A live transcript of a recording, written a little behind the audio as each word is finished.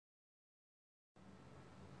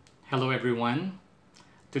Hello everyone.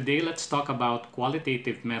 Today let's talk about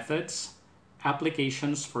qualitative methods,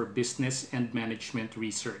 applications for business and management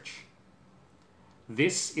research.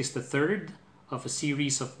 This is the third of a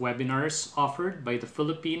series of webinars offered by the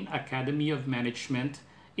Philippine Academy of Management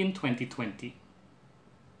in 2020.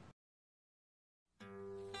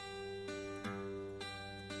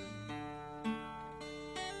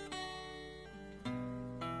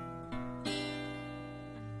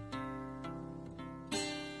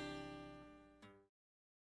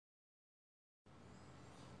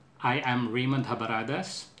 I am Raymund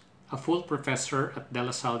Habaradas, a full professor at De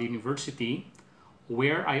La Salle University,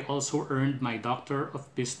 where I also earned my Doctor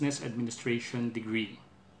of Business Administration degree.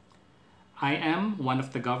 I am one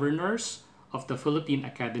of the governors of the Philippine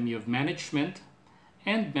Academy of Management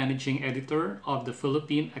and managing editor of the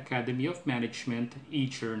Philippine Academy of Management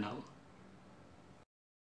e-journal.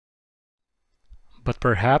 But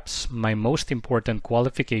perhaps my most important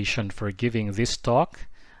qualification for giving this talk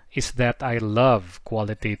is that I love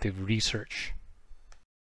qualitative research.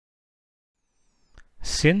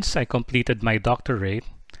 Since I completed my doctorate,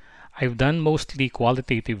 I've done mostly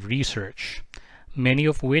qualitative research, many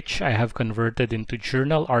of which I have converted into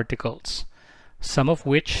journal articles, some of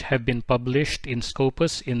which have been published in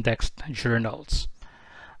Scopus indexed journals.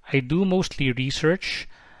 I do mostly research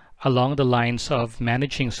along the lines of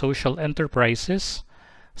managing social enterprises,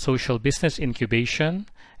 social business incubation,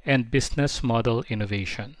 and business model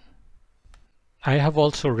innovation. I have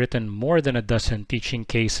also written more than a dozen teaching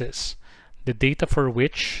cases, the data for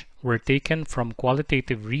which were taken from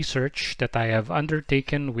qualitative research that I have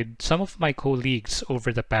undertaken with some of my colleagues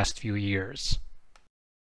over the past few years.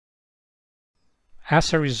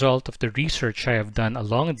 As a result of the research I have done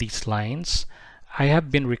along these lines, I have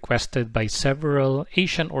been requested by several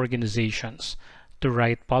Asian organizations to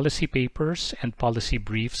write policy papers and policy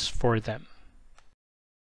briefs for them.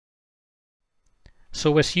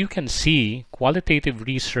 So as you can see, qualitative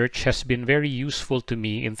research has been very useful to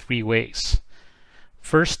me in three ways.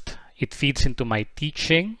 First, it feeds into my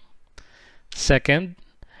teaching. Second,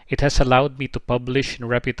 it has allowed me to publish in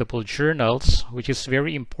reputable journals, which is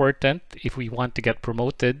very important if we want to get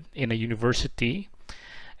promoted in a university.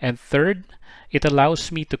 And third, it allows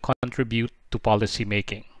me to contribute to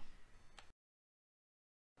policymaking.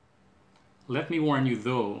 Let me warn you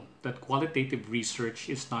though that qualitative research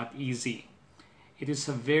is not easy. It is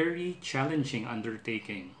a very challenging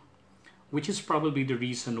undertaking, which is probably the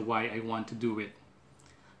reason why I want to do it.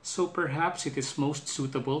 So perhaps it is most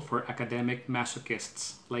suitable for academic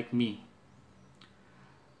masochists like me.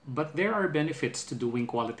 But there are benefits to doing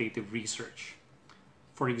qualitative research.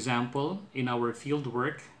 For example, in our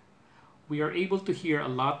fieldwork, we are able to hear a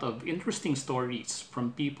lot of interesting stories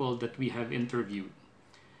from people that we have interviewed,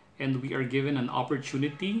 and we are given an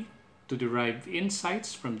opportunity to derive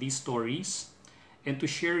insights from these stories and to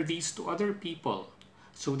share these to other people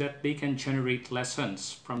so that they can generate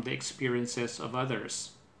lessons from the experiences of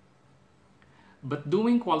others. But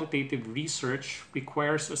doing qualitative research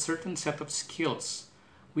requires a certain set of skills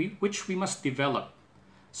which we must develop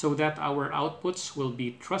so that our outputs will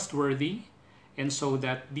be trustworthy and so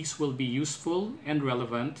that these will be useful and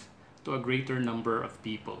relevant to a greater number of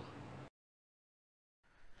people.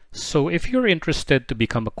 So if you're interested to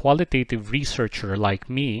become a qualitative researcher like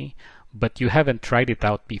me, but you haven't tried it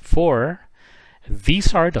out before,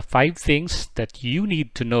 these are the 5 things that you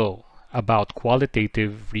need to know about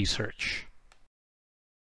qualitative research.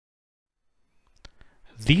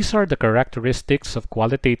 These are the characteristics of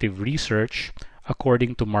qualitative research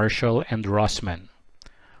according to Marshall and Rossman.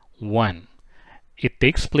 1. It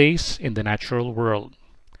takes place in the natural world.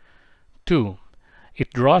 2.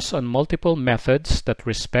 It draws on multiple methods that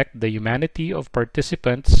respect the humanity of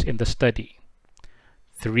participants in the study.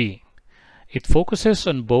 3. It focuses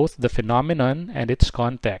on both the phenomenon and its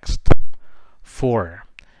context. 4.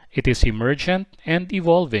 It is emergent and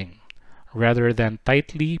evolving, rather than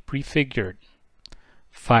tightly prefigured.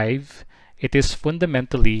 5. It is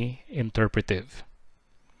fundamentally interpretive.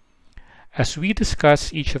 As we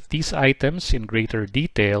discuss each of these items in greater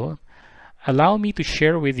detail, allow me to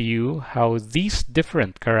share with you how these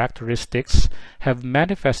different characteristics have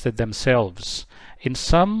manifested themselves in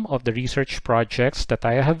some of the research projects that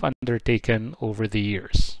I have undertaken over the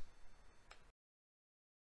years.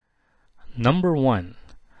 Number 1.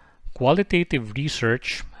 Qualitative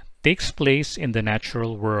research takes place in the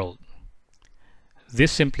natural world.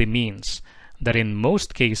 This simply means that in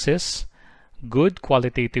most cases, good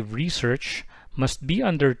qualitative research must be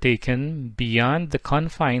undertaken beyond the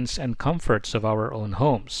confines and comforts of our own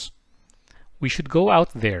homes. We should go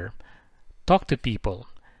out there, talk to people,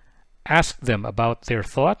 ask them about their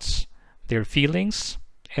thoughts, their feelings,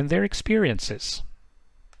 and their experiences.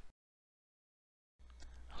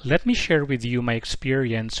 Let me share with you my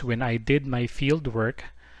experience when I did my fieldwork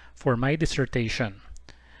for my dissertation.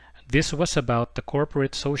 This was about the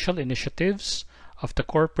corporate social initiatives of the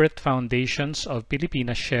corporate foundations of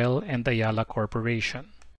Pilipinas Shell and Ayala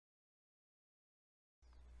Corporation.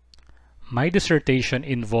 My dissertation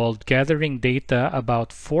involved gathering data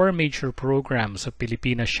about 4 major programs of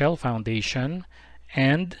Pilipinas Shell Foundation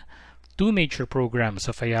and 2 major programs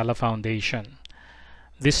of Ayala Foundation.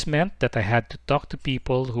 This meant that I had to talk to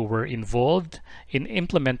people who were involved in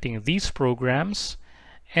implementing these programs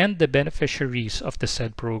and the beneficiaries of the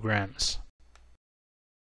said programs.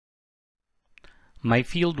 My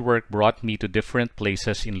fieldwork brought me to different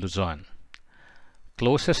places in Luzon.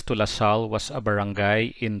 Closest to LaSalle was a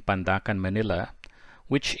barangay in Pandacan, Manila,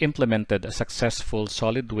 which implemented a successful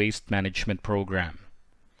solid waste management program.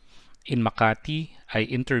 In Makati, I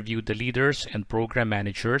interviewed the leaders and program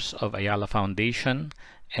managers of Ayala Foundation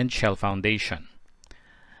and Shell Foundation.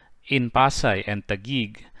 In Pasay and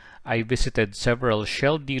Taguig, I visited several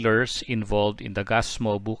Shell dealers involved in the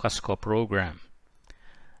Gasmo Bukas Ko program.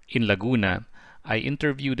 In Laguna, I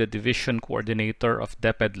interviewed the division coordinator of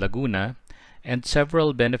DepEd Laguna and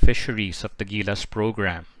several beneficiaries of the Gilas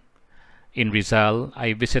program. In Rizal,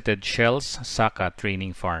 I visited Shell's Saka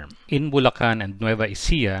training farm. In Bulacan and Nueva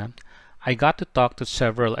Ecija, I got to talk to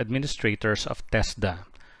several administrators of TESDA,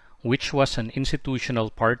 which was an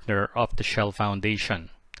institutional partner of the Shell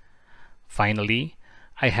Foundation. Finally,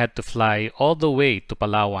 I had to fly all the way to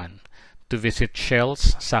Palawan to visit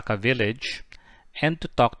Shell's Saka village and to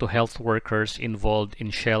talk to health workers involved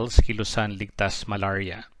in Shell's Kilusan Ligtas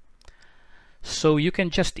Malaria. So you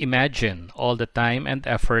can just imagine all the time and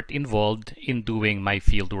effort involved in doing my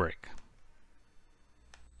fieldwork.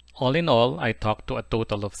 All in all, I talked to a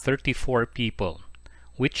total of 34 people,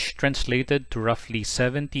 which translated to roughly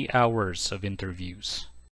 70 hours of interviews.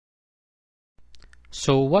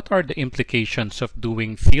 So what are the implications of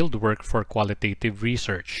doing fieldwork for qualitative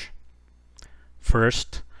research?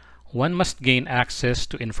 First, one must gain access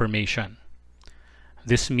to information.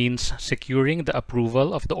 This means securing the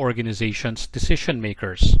approval of the organization's decision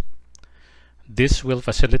makers. This will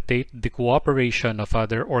facilitate the cooperation of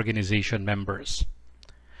other organization members.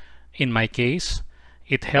 In my case,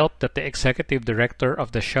 it helped that the executive director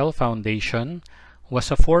of the Shell Foundation was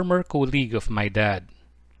a former colleague of my dad.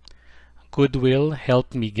 Goodwill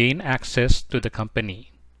helped me gain access to the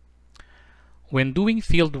company. When doing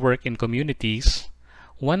fieldwork in communities,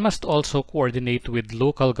 one must also coordinate with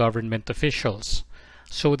local government officials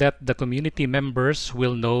so that the community members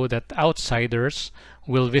will know that outsiders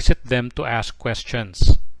will visit them to ask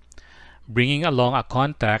questions. Bringing along a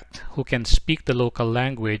contact who can speak the local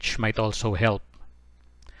language might also help.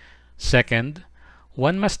 Second,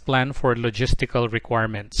 one must plan for logistical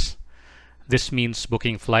requirements. This means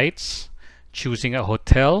booking flights, choosing a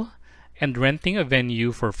hotel, and renting a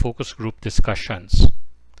venue for focus group discussions.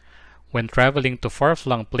 When traveling to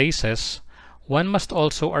far-flung places, one must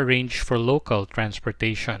also arrange for local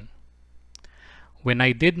transportation. When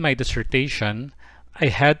I did my dissertation, I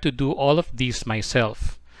had to do all of these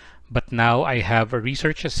myself, but now I have a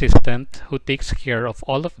research assistant who takes care of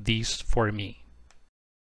all of these for me.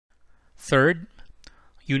 Third,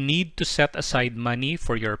 you need to set aside money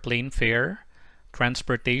for your plane fare,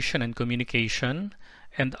 transportation and communication,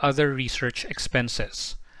 and other research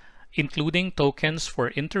expenses, including tokens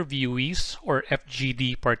for interviewees or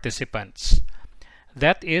FGD participants.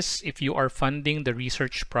 That is, if you are funding the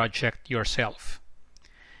research project yourself.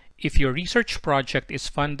 If your research project is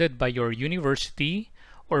funded by your university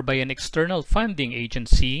or by an external funding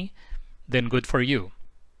agency, then good for you.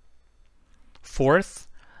 Fourth,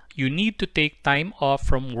 you need to take time off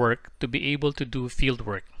from work to be able to do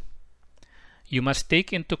fieldwork. You must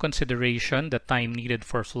take into consideration the time needed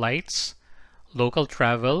for flights, local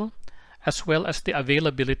travel, as well as the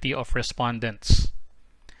availability of respondents.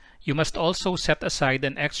 You must also set aside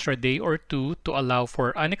an extra day or two to allow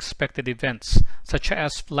for unexpected events, such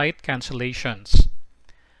as flight cancellations.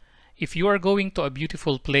 If you are going to a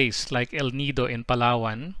beautiful place like El Nido in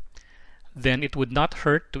Palawan, then it would not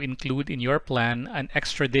hurt to include in your plan an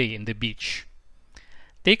extra day in the beach.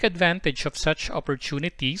 Take advantage of such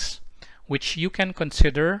opportunities, which you can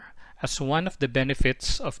consider as one of the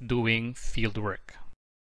benefits of doing fieldwork.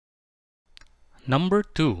 Number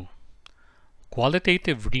 2.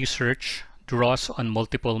 Qualitative research draws on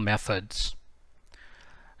multiple methods.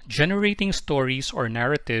 Generating stories or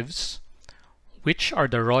narratives, which are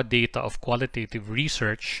the raw data of qualitative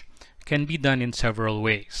research, can be done in several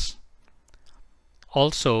ways.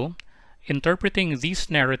 Also, interpreting these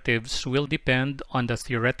narratives will depend on the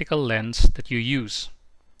theoretical lens that you use.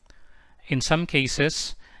 In some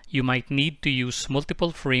cases, you might need to use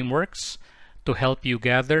multiple frameworks to help you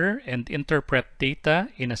gather and interpret data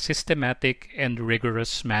in a systematic and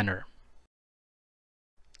rigorous manner.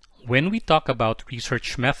 When we talk about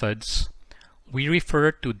research methods, we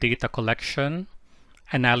refer to data collection,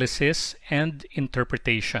 analysis, and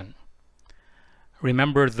interpretation.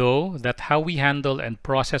 Remember, though, that how we handle and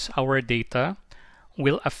process our data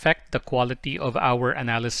will affect the quality of our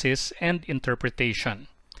analysis and interpretation,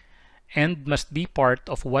 and must be part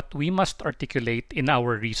of what we must articulate in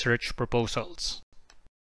our research proposals.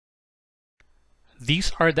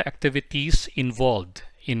 These are the activities involved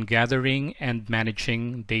in gathering and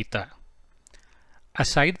managing data.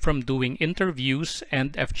 Aside from doing interviews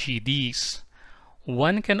and FGDs,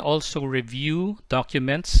 one can also review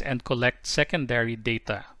documents and collect secondary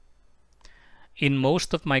data. In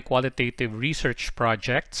most of my qualitative research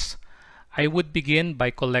projects, I would begin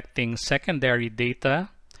by collecting secondary data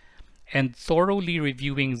and thoroughly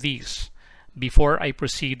reviewing these before I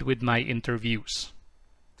proceed with my interviews.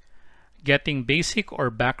 Getting basic or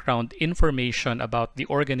background information about the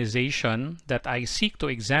organization that I seek to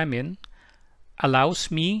examine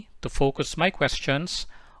allows me to focus my questions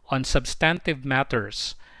on substantive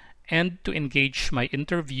matters and to engage my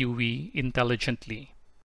interviewee intelligently.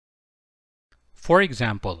 For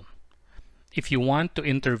example, if you want to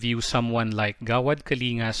interview someone like Gawad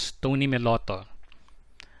Kalinga's Tony Meloto,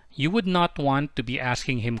 you would not want to be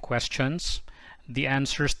asking him questions, the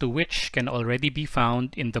answers to which can already be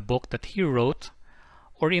found in the book that he wrote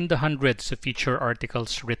or in the hundreds of feature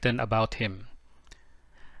articles written about him.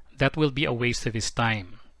 That will be a waste of his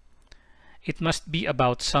time. It must be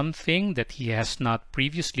about something that he has not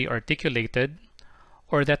previously articulated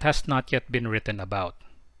or that has not yet been written about.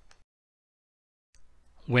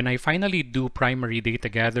 When I finally do primary data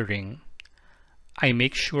gathering, I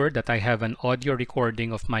make sure that I have an audio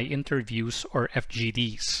recording of my interviews or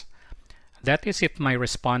FGDs. That is, if my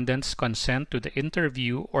respondents consent to the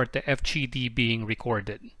interview or the FGD being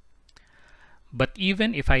recorded. But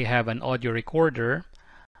even if I have an audio recorder,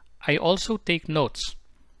 I also take notes,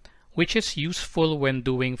 which is useful when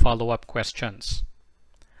doing follow-up questions.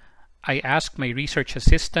 I ask my research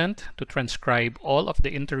assistant to transcribe all of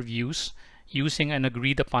the interviews using an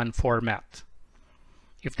agreed-upon format.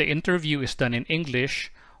 If the interview is done in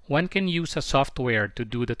English, one can use a software to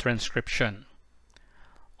do the transcription.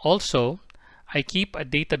 Also, I keep a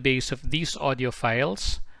database of these audio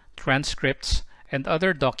files, transcripts, and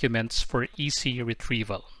other documents for easy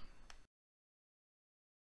retrieval.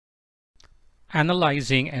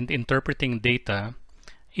 Analyzing and interpreting data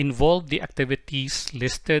involve the activities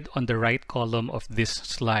listed on the right column of this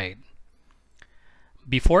slide.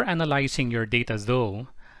 Before analyzing your data, though,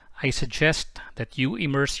 I suggest that you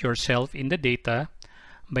immerse yourself in the data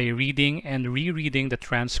by reading and rereading the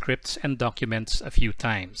transcripts and documents a few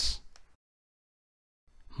times.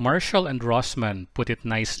 Marshall and Rossman put it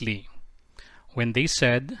nicely when they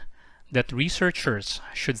said that researchers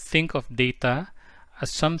should think of data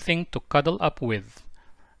as something to cuddle up with,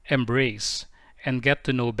 embrace, and get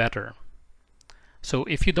to know better. So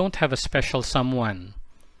if you don't have a special someone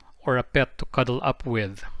or a pet to cuddle up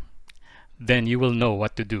with, then you will know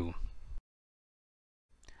what to do.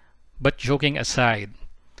 But joking aside,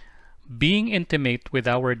 being intimate with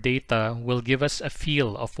our data will give us a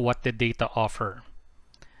feel of what the data offer.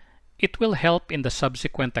 It will help in the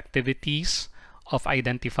subsequent activities of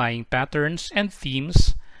identifying patterns and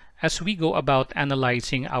themes as we go about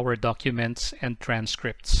analyzing our documents and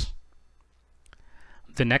transcripts.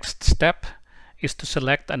 The next step is to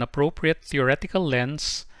select an appropriate theoretical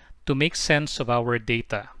lens to make sense of our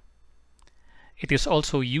data. It is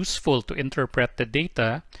also useful to interpret the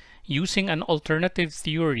data using an alternative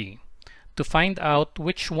theory to find out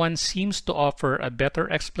which one seems to offer a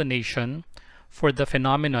better explanation for the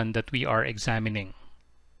phenomenon that we are examining.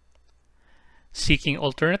 Seeking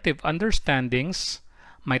alternative understandings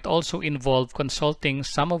might also involve consulting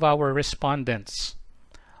some of our respondents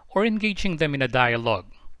or engaging them in a dialogue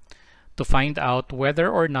to find out whether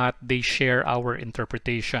or not they share our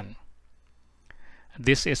interpretation.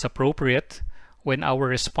 This is appropriate when our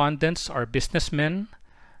respondents are businessmen,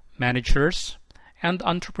 managers, and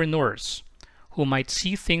entrepreneurs who might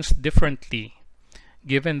see things differently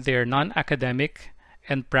given their non-academic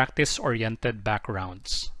and practice-oriented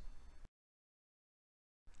backgrounds.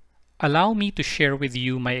 Allow me to share with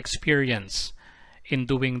you my experience in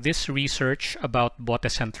doing this research about Bote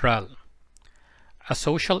Central, a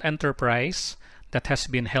social enterprise that has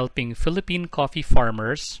been helping Philippine coffee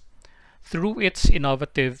farmers through its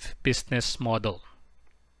innovative business model.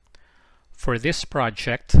 For this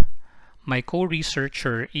project, my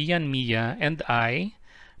co-researcher Ian Mia and I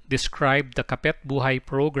described the Kapet Buhay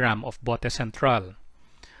program of Bote Central,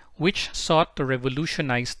 which sought to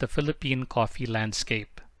revolutionize the Philippine coffee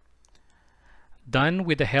landscape. Done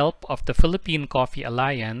with the help of the Philippine Coffee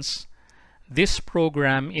Alliance, this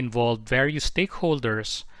program involved various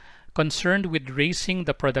stakeholders concerned with raising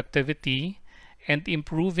the productivity and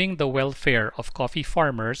improving the welfare of coffee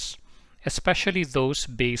farmers, especially those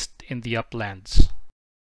based in the uplands.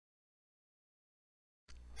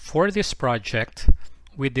 For this project,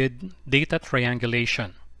 we did data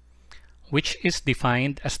triangulation, which is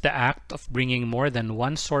defined as the act of bringing more than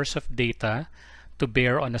one source of data to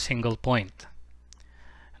bear on a single point.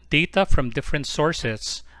 Data from different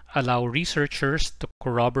sources allow researchers to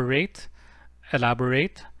corroborate,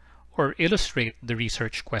 elaborate, or illustrate the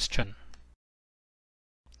research question.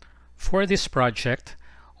 For this project,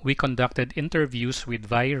 we conducted interviews with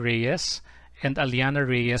Vi Reyes and Aliana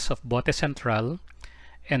Reyes of Bote Central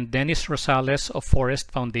and Dennis Rosales of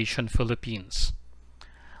Forest Foundation Philippines.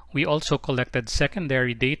 We also collected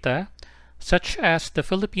secondary data such as the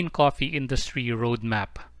Philippine Coffee Industry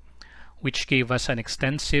Roadmap, which gave us an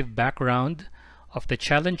extensive background of the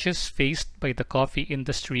challenges faced by the coffee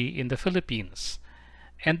industry in the Philippines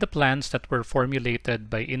and the plans that were formulated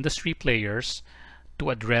by industry players to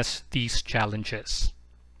address these challenges.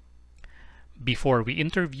 Before we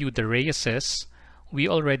interviewed the Reyeses, we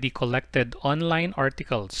already collected online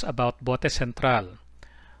articles about Bote Central,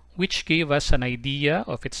 which gave us an idea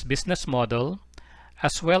of its business model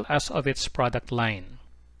as well as of its product line.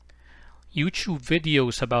 YouTube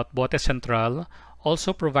videos about Bote Central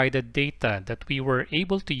also provided data that we were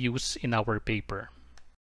able to use in our paper.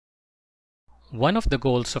 One of the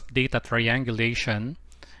goals of data triangulation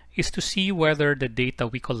is to see whether the data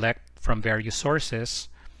we collect from various sources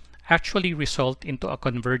actually result into a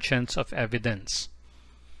convergence of evidence.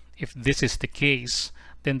 If this is the case,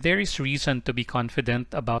 then there is reason to be confident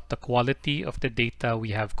about the quality of the data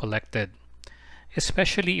we have collected,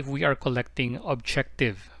 especially if we are collecting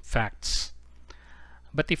objective facts.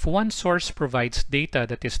 But if one source provides data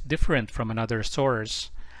that is different from another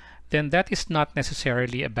source, then that is not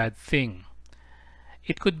necessarily a bad thing.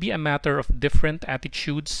 It could be a matter of different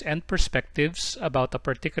attitudes and perspectives about a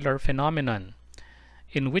particular phenomenon,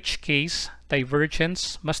 in which case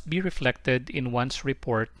divergence must be reflected in one's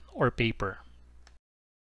report or paper.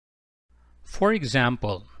 For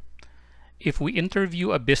example, if we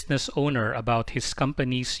interview a business owner about his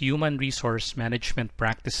company's human resource management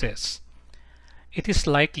practices, it is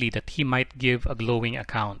likely that he might give a glowing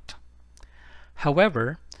account.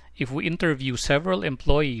 However, if we interview several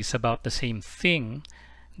employees about the same thing,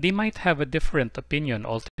 they might have a different opinion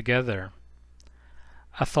altogether.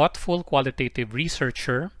 A thoughtful qualitative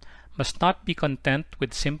researcher must not be content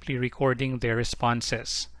with simply recording their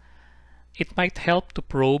responses. It might help to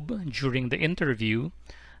probe during the interview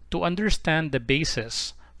to understand the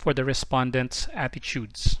basis for the respondents'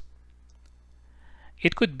 attitudes.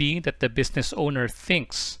 It could be that the business owner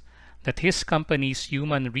thinks that his company's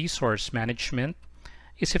human resource management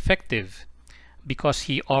is effective because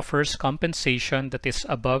he offers compensation that is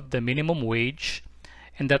above the minimum wage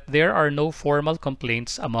and that there are no formal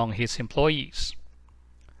complaints among his employees.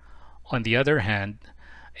 On the other hand,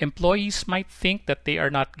 employees might think that they are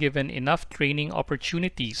not given enough training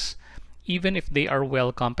opportunities even if they are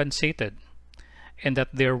well compensated, and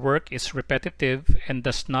that their work is repetitive and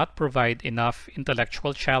does not provide enough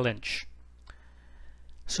intellectual challenge.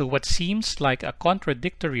 So what seems like a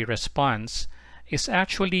contradictory response is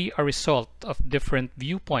actually a result of different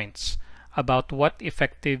viewpoints about what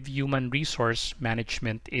effective human resource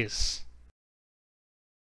management is.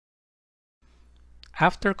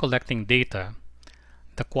 After collecting data,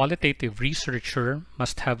 the qualitative researcher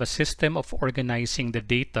must have a system of organizing the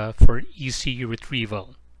data for easy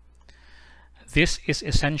retrieval. This is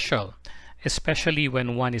essential, especially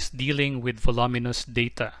when one is dealing with voluminous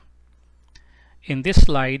data. In this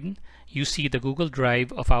slide, you see the Google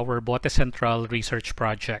Drive of our Bote Central research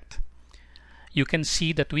project. You can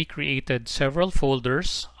see that we created several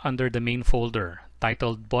folders under the main folder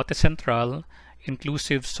titled Bote Central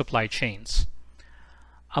Inclusive Supply Chains.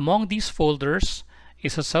 Among these folders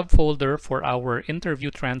is a subfolder for our interview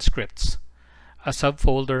transcripts, a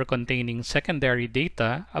subfolder containing secondary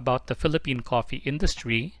data about the Philippine coffee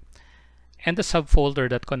industry, and a subfolder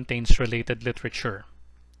that contains related literature.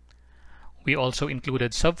 We also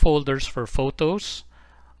included subfolders for photos,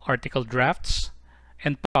 article drafts,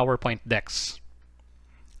 and PowerPoint decks.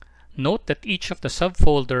 Note that each of the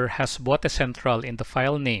subfolder has Bote Central in the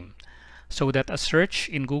file name, so that a search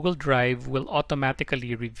in Google Drive will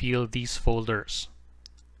automatically reveal these folders.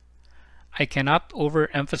 I cannot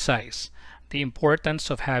overemphasize the importance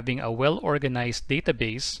of having a well-organized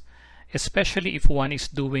database especially if one is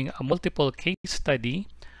doing a multiple case study,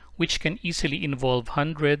 which can easily involve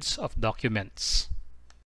hundreds of documents.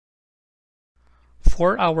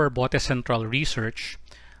 For our Bote Central research,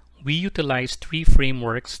 we utilized 3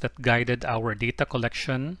 frameworks that guided our data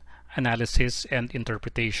collection, analysis, and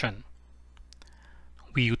interpretation.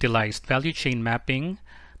 We utilized value chain mapping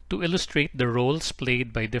to illustrate the roles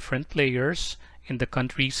played by different players in the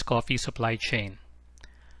country's coffee supply chain.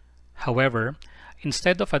 However,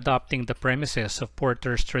 instead of adopting the premises of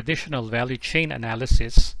Porter's traditional value chain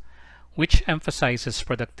analysis, which emphasizes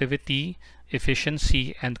productivity,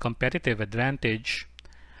 efficiency, and competitive advantage,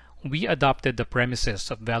 we adopted the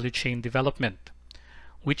premises of value chain development,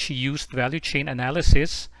 which used value chain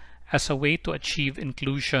analysis as a way to achieve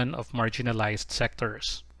inclusion of marginalized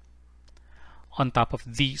sectors. On top of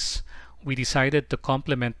these, we decided to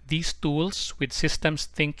complement these tools with systems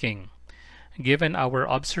thinking, given our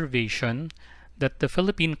observation that the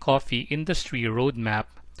Philippine coffee industry roadmap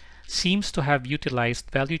seems to have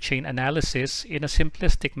utilized value chain analysis in a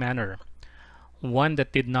simplistic manner, one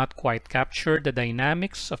that did not quite capture the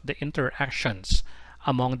dynamics of the interactions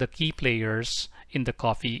among the key players in the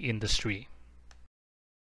coffee industry.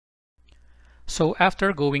 So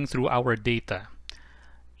after going through our data,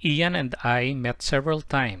 Ian and I met several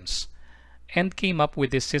times and came up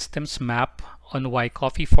with this systems map on why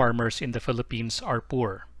coffee farmers in the Philippines are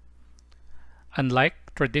poor.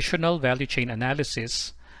 Unlike traditional value chain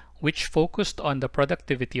analysis, which focused on the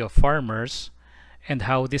productivity of farmers and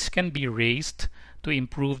how this can be raised to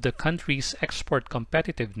improve the country's export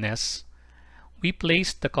competitiveness, we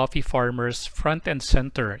placed the coffee farmers front and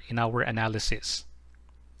center in our analysis.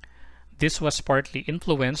 This was partly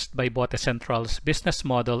influenced by Bote Central's business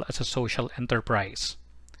model as a social enterprise.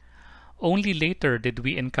 Only later did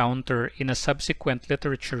we encounter in a subsequent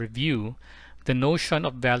literature review the notion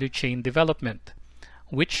of value chain development,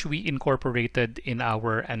 which we incorporated in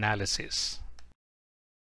our analysis.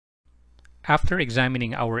 After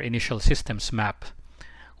examining our initial systems map,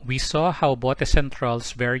 we saw how Bote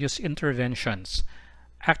Central's various interventions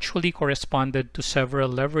actually corresponded to several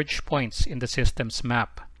leverage points in the systems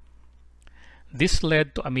map. This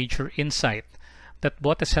led to a major insight that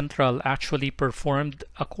Bote Central actually performed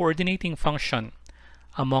a coordinating function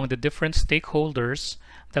among the different stakeholders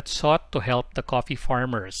that sought to help the coffee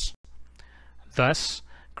farmers, thus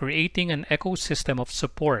creating an ecosystem of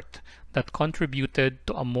support that contributed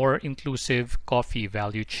to a more inclusive coffee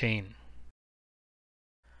value chain.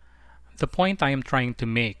 The point I am trying to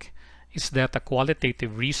make is that a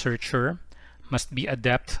qualitative researcher must be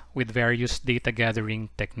adept with various data gathering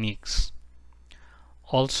techniques.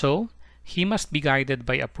 Also, he must be guided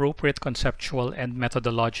by appropriate conceptual and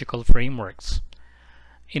methodological frameworks.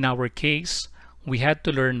 In our case, we had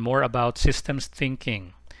to learn more about systems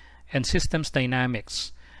thinking and systems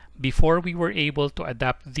dynamics before we were able to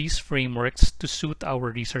adapt these frameworks to suit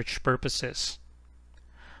our research purposes.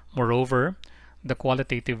 Moreover, the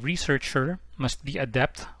qualitative researcher must be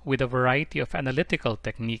adept with a variety of analytical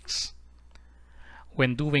techniques.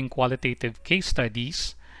 When doing qualitative case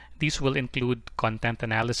studies, these will include content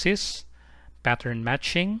analysis, pattern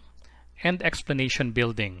matching, and explanation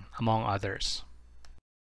building, among others.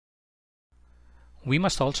 We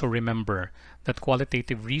must also remember that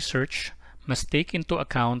qualitative research must take into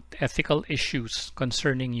account ethical issues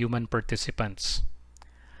concerning human participants.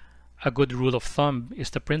 A good rule of thumb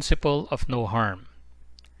is the principle of no harm.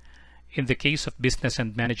 In the case of business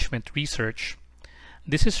and management research,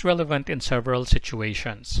 this is relevant in several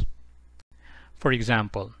situations. For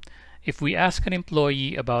example, if we ask an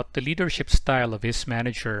employee about the leadership style of his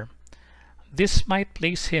manager, this might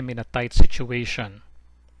place him in a tight situation,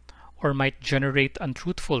 or might generate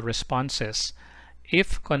untruthful responses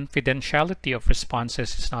if confidentiality of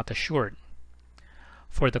responses is not assured.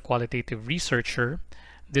 For the qualitative researcher,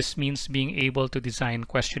 this means being able to design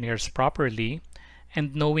questionnaires properly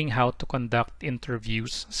and knowing how to conduct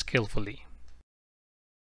interviews skillfully.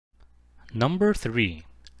 Number 3.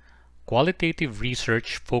 Qualitative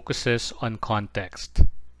research focuses on context.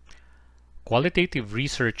 Qualitative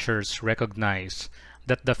researchers recognize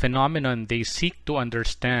that the phenomenon they seek to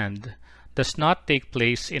understand does not take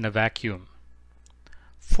place in a vacuum.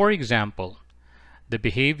 For example, the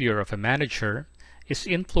behavior of a manager is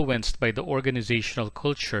influenced by the organizational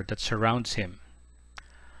culture that surrounds him.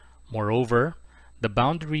 Moreover, the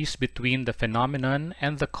boundaries between the phenomenon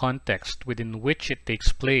and the context within which it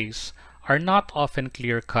takes place are not often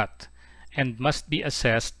clear-cut and must be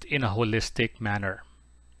assessed in a holistic manner.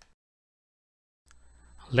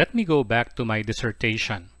 Let me go back to my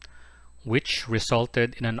dissertation, which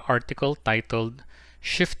resulted in an article titled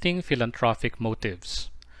 "Shifting Philanthropic Motives: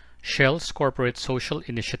 Shell's corporate social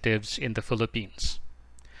initiatives in the Philippines.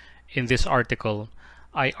 In this article,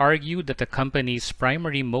 I argue that a company's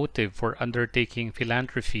primary motive for undertaking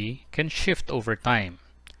philanthropy can shift over time,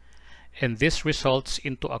 and this results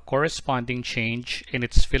into a corresponding change in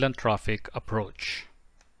its philanthropic approach.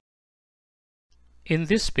 In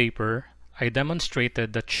this paper, I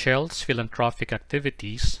demonstrated that Shell's philanthropic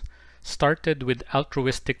activities started with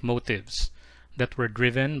altruistic motives that were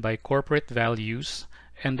driven by corporate values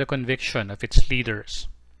and the conviction of its leaders.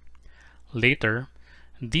 Later,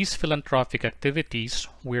 these philanthropic activities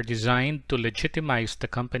were designed to legitimize the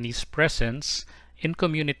company's presence in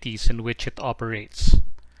communities in which it operates.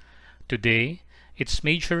 Today, its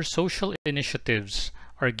major social initiatives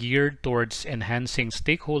are geared towards enhancing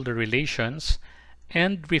stakeholder relations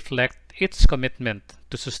and reflect its commitment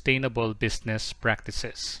to sustainable business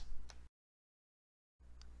practices.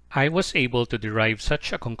 I was able to derive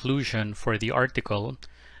such a conclusion for the article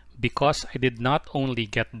because I did not only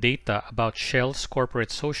get data about Shell's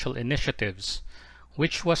corporate social initiatives,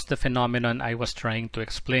 which was the phenomenon I was trying to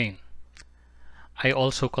explain. I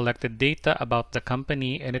also collected data about the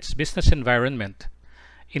company and its business environment,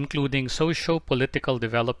 including socio-political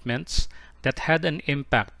developments that had an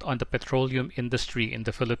impact on the petroleum industry in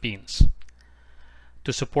the Philippines.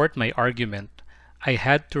 To support my argument, I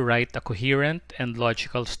had to write a coherent and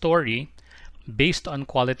logical story based on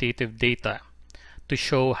qualitative data to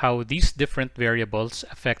show how these different variables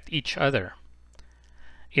affect each other.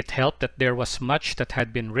 It helped that there was much that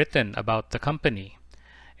had been written about the company,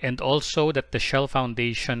 and also that the Shell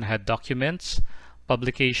Foundation had documents,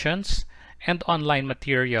 publications, and online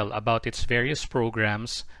material about its various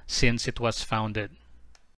programs since it was founded.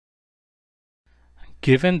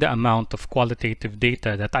 Given the amount of qualitative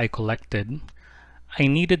data that I collected, I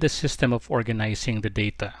needed a system of organizing the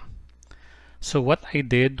data. So what I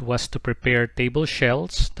did was to prepare table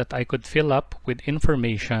shells that I could fill up with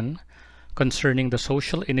information concerning the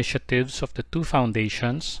social initiatives of the two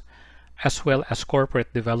foundations, as well as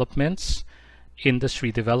corporate developments,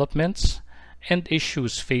 industry developments, and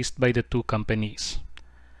issues faced by the two companies.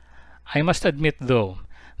 I must admit, though,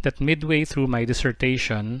 that midway through my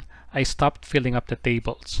dissertation, I stopped filling up the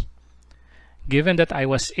tables. Given that I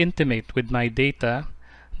was intimate with my data,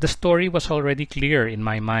 the story was already clear in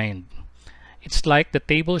my mind. It's like the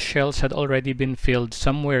table shells had already been filled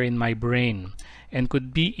somewhere in my brain and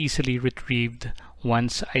could be easily retrieved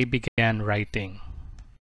once I began writing.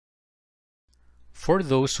 For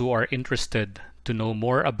those who are interested to know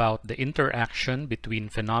more about the interaction between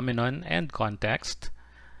phenomenon and context,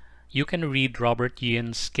 you can read Robert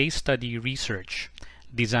Yin's case study research,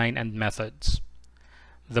 Design and Methods.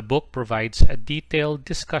 The book provides a detailed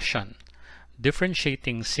discussion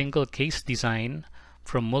differentiating single case design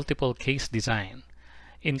from multiple case design,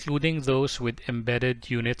 including those with embedded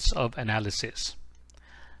units of analysis.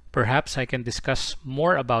 Perhaps I can discuss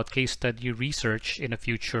more about case study research in a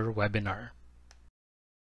future webinar.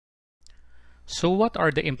 So what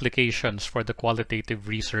are the implications for the qualitative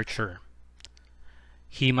researcher?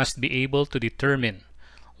 He must be able to determine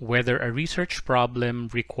whether a research problem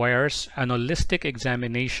requires an holistic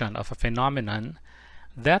examination of a phenomenon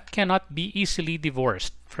that cannot be easily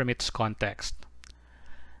divorced from its context.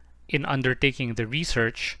 In undertaking the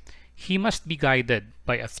research, he must be guided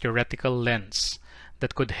by a theoretical lens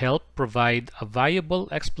that could help provide a viable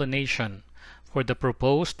explanation for the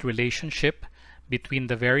proposed relationship between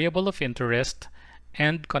the variable of interest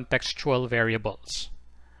and contextual variables.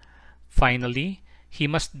 Finally, he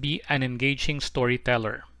must be an engaging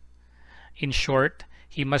storyteller. In short,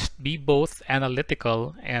 he must be both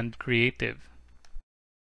analytical and creative.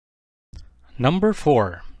 Number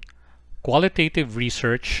 4. Qualitative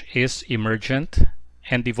research is emergent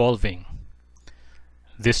and evolving.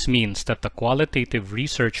 This means that the qualitative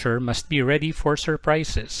researcher must be ready for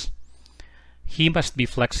surprises. He must be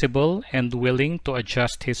flexible and willing to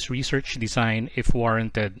adjust his research design if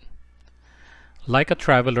warranted. Like a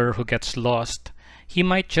traveler who gets lost, he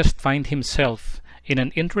might just find himself in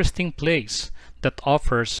an interesting place that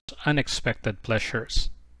offers unexpected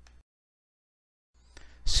pleasures.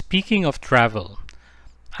 Speaking of travel,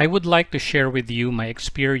 I would like to share with you my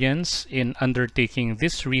experience in undertaking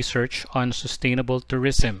this research on sustainable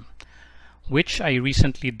tourism, which I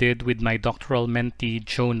recently did with my doctoral mentee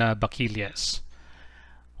Jonah Baquillas.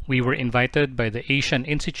 We were invited by the Asian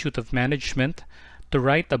Institute of Management to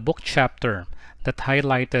write a book chapter that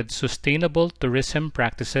highlighted sustainable tourism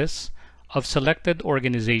practices of selected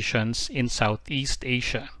organizations in Southeast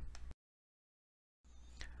Asia.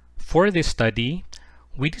 For this study,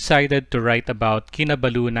 we decided to write about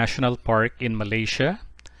Kinabalu National Park in Malaysia,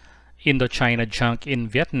 Indochina Junk in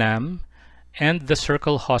Vietnam, and the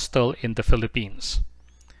Circle Hostel in the Philippines.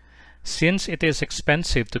 Since it is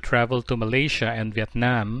expensive to travel to Malaysia and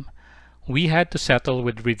Vietnam, we had to settle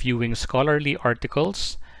with reviewing scholarly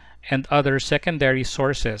articles and other secondary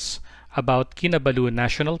sources about Kinabalu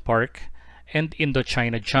National Park and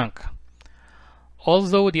Indochina Junk.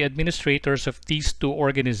 Although the administrators of these two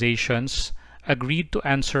organizations agreed to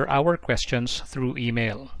answer our questions through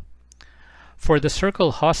email. For the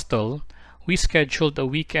Circle Hostel, we scheduled a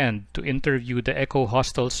weekend to interview the Eco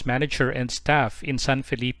Hostel's manager and staff in San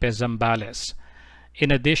Felipe, Zambales,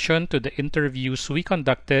 in addition to the interviews we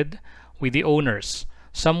conducted with the owners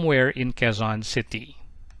somewhere in Quezon City.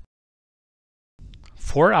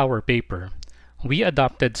 For our paper, we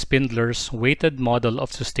adopted Spindler's weighted model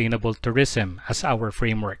of sustainable tourism as our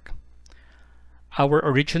framework. Our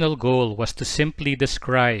original goal was to simply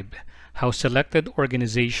describe how selected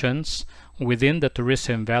organizations within the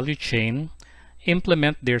tourism value chain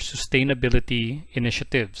implement their sustainability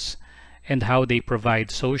initiatives and how they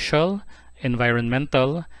provide social,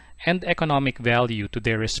 environmental, and economic value to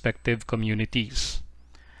their respective communities.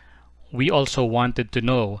 We also wanted to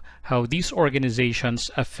know how these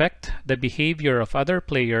organizations affect the behavior of other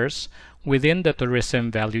players within the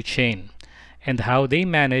tourism value chain and how they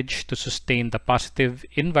manage to sustain the positive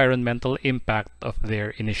environmental impact of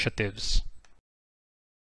their initiatives.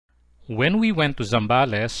 When we went to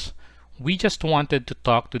Zambales, we just wanted to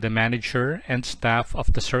talk to the manager and staff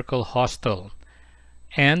of the Circle Hostel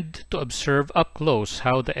and to observe up close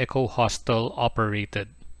how the Eco Hostel operated.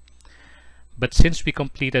 But since we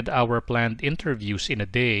completed our planned interviews in a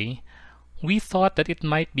day, we thought that it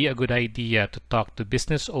might be a good idea to talk to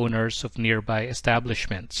business owners of nearby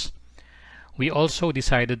establishments. We also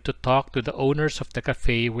decided to talk to the owners of the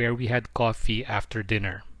cafe where we had coffee after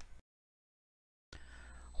dinner.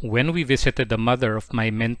 When we visited the mother of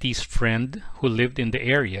my mentee's friend who lived in the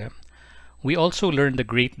area, we also learned a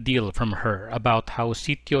great deal from her about how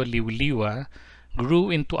Sitio Liwliwa grew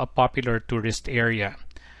into a popular tourist area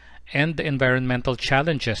and the environmental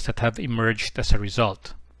challenges that have emerged as a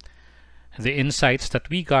result. The insights that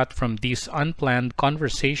we got from these unplanned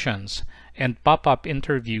conversations and pop-up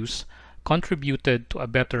interviews contributed to a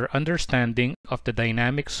better understanding of the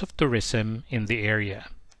dynamics of tourism in the area.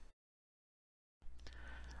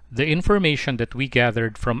 The information that we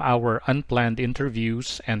gathered from our unplanned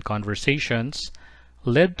interviews and conversations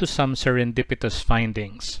led to some serendipitous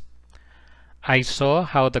findings. I saw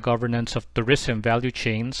how the governance of tourism value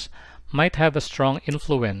chains might have a strong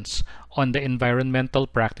influence on the environmental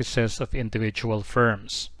practices of individual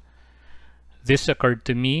firms. This occurred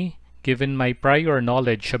to me given my prior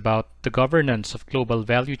knowledge about the governance of global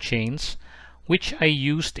value chains, which I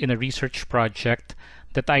used in a research project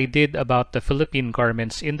that I did about the Philippine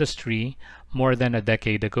garments industry more than a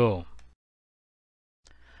decade ago.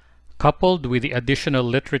 Coupled with the additional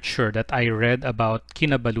literature that I read about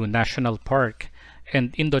Kinabalu National Park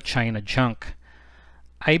and Indochina Junk,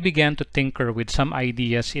 I began to tinker with some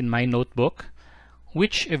ideas in my notebook,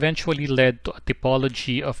 which eventually led to a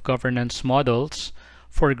typology of governance models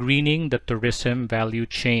for greening the tourism value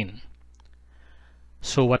chain.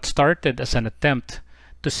 So what started as an attempt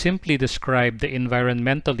to simply describe the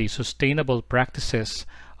environmentally sustainable practices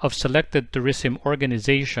of selected tourism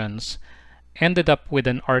organizations ended up with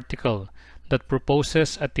an article that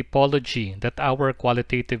proposes a typology that our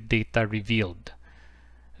qualitative data revealed.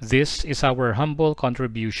 This is our humble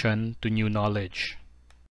contribution to new knowledge.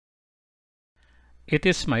 It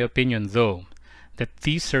is my opinion, though, that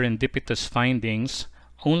these serendipitous findings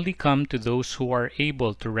only come to those who are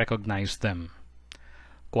able to recognize them.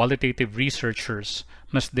 Qualitative researchers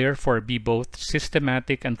must therefore be both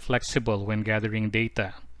systematic and flexible when gathering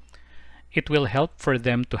data. It will help for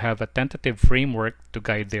them to have a tentative framework to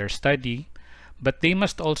guide their study, but they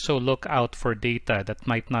must also look out for data that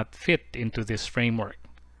might not fit into this framework.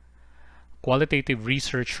 Qualitative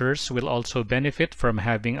researchers will also benefit from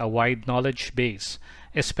having a wide knowledge base,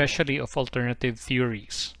 especially of alternative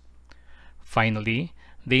theories. Finally,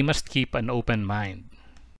 they must keep an open mind.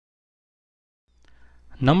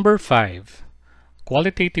 Number 5.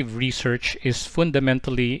 Qualitative research is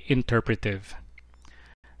fundamentally interpretive.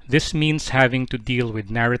 This means having to deal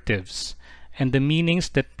with narratives and the meanings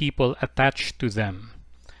that people attach to them.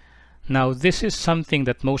 Now, this is something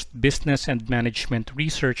that most business and management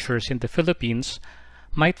researchers in the Philippines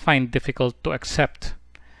might find difficult to accept,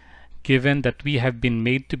 given that we have been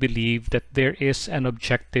made to believe that there is an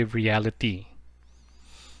objective reality.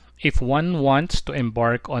 If one wants to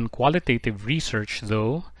embark on qualitative research,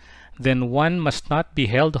 though, then one must not be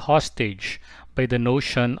held hostage by the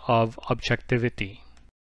notion of objectivity.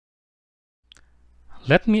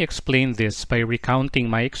 Let me explain this by recounting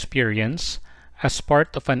my experience as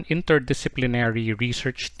part of an interdisciplinary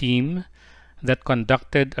research team that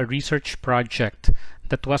conducted a research project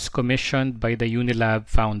that was commissioned by the Unilab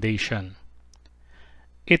Foundation.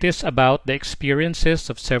 It is about the experiences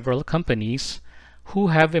of several companies who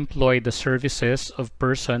have employed the services of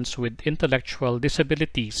persons with intellectual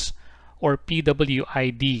disabilities, or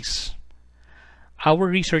PWIDs. Our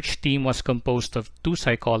research team was composed of 2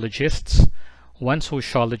 psychologists, 1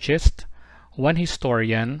 sociologist, 1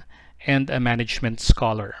 historian, and a management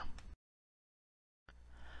scholar.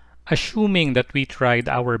 Assuming that we tried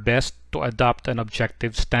our best to adopt an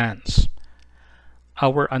objective stance,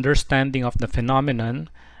 our understanding of the phenomenon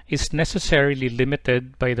is necessarily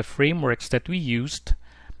limited by the frameworks that we used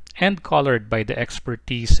and colored by the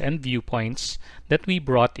expertise and viewpoints that we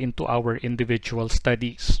brought into our individual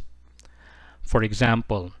studies. For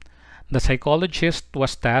example, the psychologist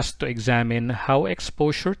was tasked to examine how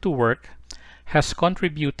exposure to work has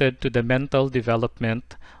contributed to the mental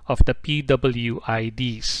development of the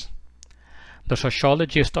PWIDs. The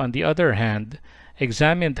sociologist, on the other hand,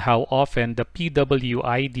 examined how often the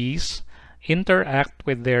PWIDs interact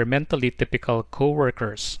with their mentally typical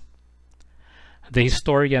co-workers. The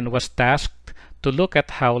historian was tasked to look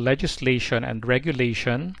at how legislation and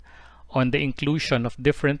regulation on the inclusion of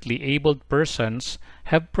differently abled persons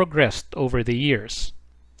have progressed over the years.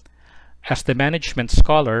 As the management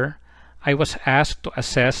scholar, I was asked to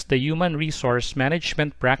assess the human resource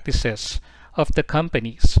management practices of the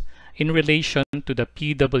companies in relation to the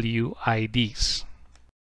PWIDs.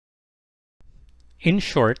 In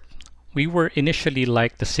short, we were initially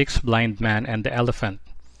like the 6th blind man and the elephant,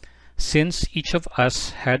 since each of us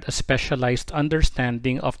had a specialized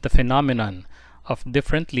understanding of the phenomenon of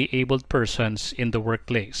differently abled persons in the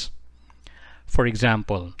workplace. For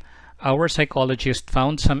example, our psychologist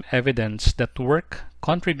found some evidence that work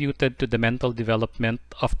contributed to the mental development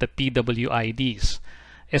of the PWIDs,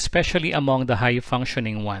 especially among the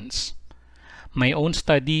high-functioning ones. My own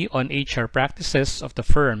study on HR practices of the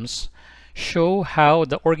firms show how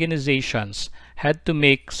the organizations had to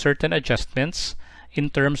make certain adjustments in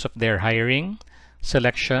terms of their hiring,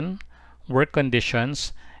 selection, work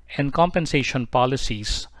conditions, and compensation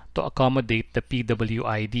policies to accommodate the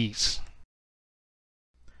PWIDs.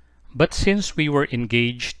 But since we were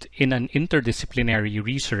engaged in an interdisciplinary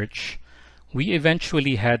research, we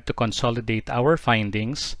eventually had to consolidate our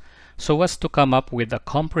findings so as to come up with a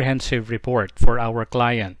comprehensive report for our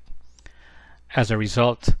client. As a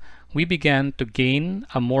result, we began to gain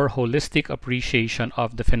a more holistic appreciation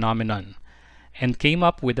of the phenomenon and came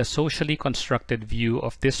up with a socially constructed view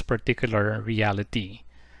of this particular reality.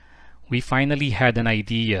 We finally had an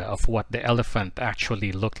idea of what the elephant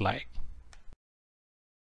actually looked like.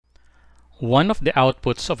 One of the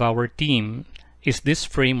outputs of our team is this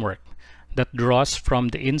framework that draws from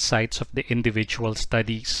the insights of the individual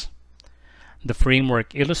studies. The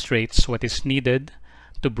framework illustrates what is needed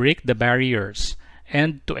to break the barriers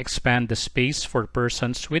and to expand the space for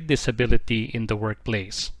persons with disability in the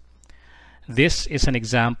workplace. This is an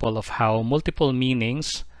example of how multiple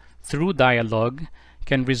meanings through dialogue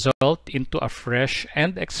can result into a fresh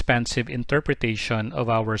and expansive interpretation of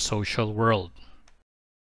our social world.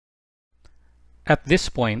 At this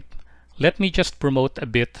point, let me just promote a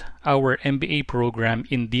bit our MBA program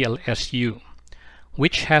in DLSU,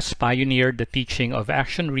 which has pioneered the teaching of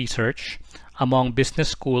action research among business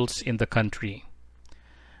schools in the country.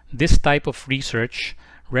 This type of research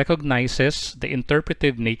recognizes the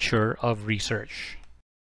interpretive nature of research.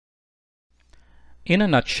 In a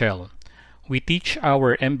nutshell, we teach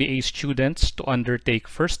our MBA students to undertake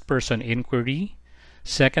first-person inquiry,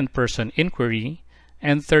 second-person inquiry,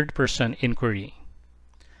 and third-person inquiry.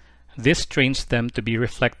 This trains them to be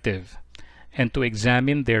reflective and to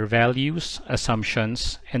examine their values,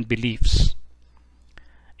 assumptions, and beliefs.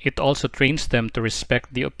 It also trains them to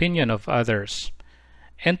respect the opinion of others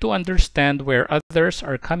and to understand where others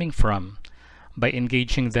are coming from by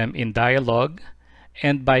engaging them in dialogue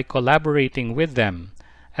and by collaborating with them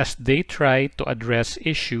as they try to address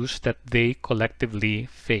issues that they collectively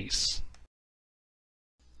face.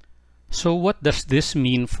 So what does this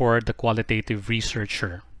mean for the qualitative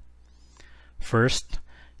researcher? First,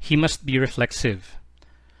 he must be reflexive.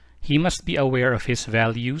 He must be aware of his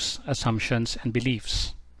values, assumptions, and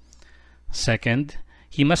beliefs. Second,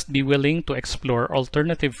 he must be willing to explore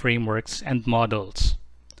alternative frameworks and models.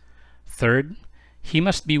 Third, he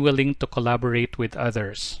must be willing to collaborate with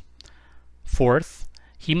others. Fourth,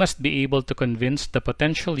 he must be able to convince the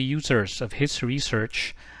potential users of his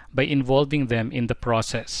research by involving them in the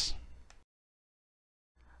process.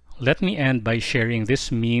 Let me end by sharing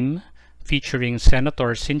this meme featuring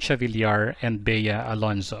Senator Cynthia Villar and Bea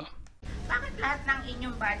Alonzo. Bakit lahat ng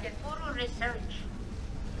inyong budget puro research?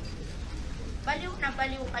 Baliw na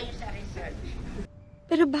baliw kayo sa research.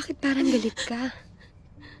 Pero bakit parang galit ka?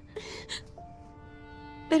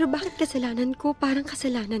 Pero bakit kasalanan ko parang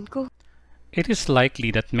kasalanan ko? It is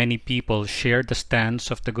likely that many people share the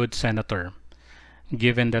stance of the good senator,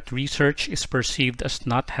 given that research is perceived as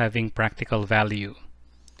not having practical value.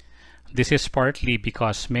 This is partly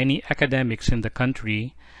because many academics in the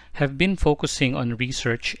country have been focusing on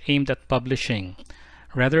research aimed at publishing,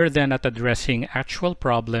 rather than at addressing actual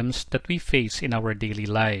problems that we face in our daily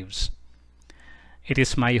lives. It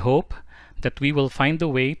is my hope that we will find a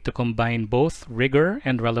way to combine both rigor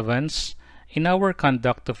and relevance in our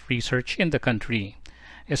conduct of research in the country,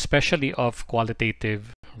 especially of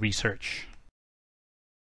qualitative research.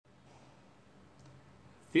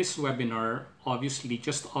 This webinar obviously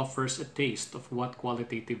just offers a taste of what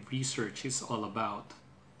qualitative research is all about.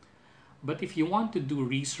 But if you want to do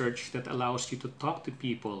research that allows you to talk to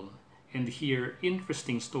people and hear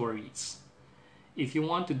interesting stories, if you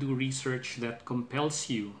want to do research that compels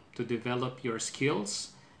you to develop your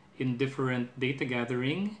skills in different data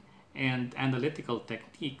gathering and analytical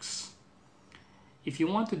techniques, if you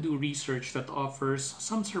want to do research that offers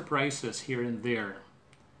some surprises here and there,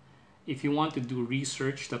 if you want to do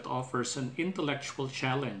research that offers an intellectual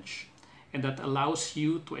challenge and that allows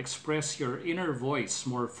you to express your inner voice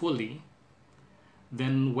more fully,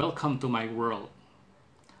 then welcome to my world.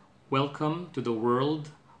 Welcome to the world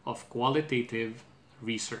of qualitative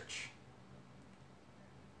research.